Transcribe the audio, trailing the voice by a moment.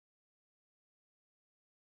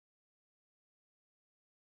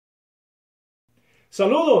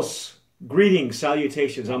Saludos, greetings,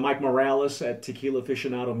 salutations. I'm Mike Morales at Tequila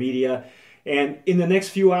Aficionado Media. And in the next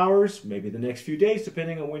few hours, maybe the next few days,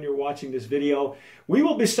 depending on when you're watching this video, we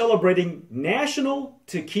will be celebrating National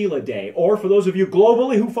Tequila Day. Or for those of you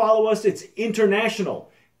globally who follow us, it's International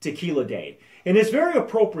Tequila Day. And it's very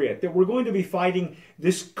appropriate that we're going to be fighting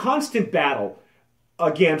this constant battle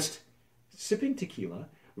against sipping tequila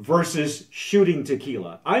versus shooting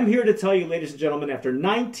tequila. I'm here to tell you, ladies and gentlemen, after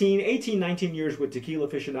 18, 19 years with Tequila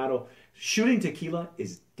Aficionado, shooting tequila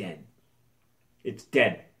is dead. It's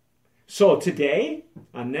dead. So today,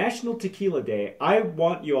 on National Tequila Day, I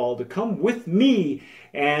want you all to come with me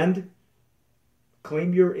and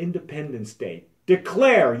claim your Independence Day.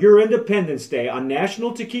 Declare your Independence Day on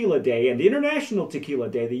National Tequila Day and International Tequila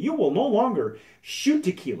Day that you will no longer shoot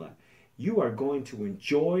tequila. You are going to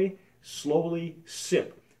enjoy, slowly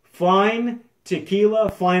sip fine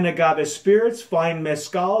tequila, fine agave spirits, fine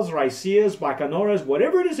mezcals, raicillas, bacanoras,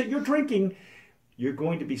 whatever it is that you're drinking, you're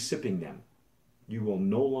going to be sipping them. You will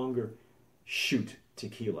no longer shoot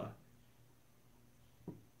tequila.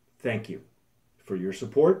 Thank you for your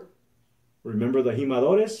support. Remember the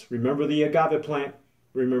jimadores, remember the agave plant,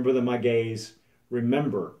 remember the magueys,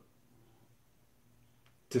 remember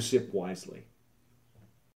to sip wisely.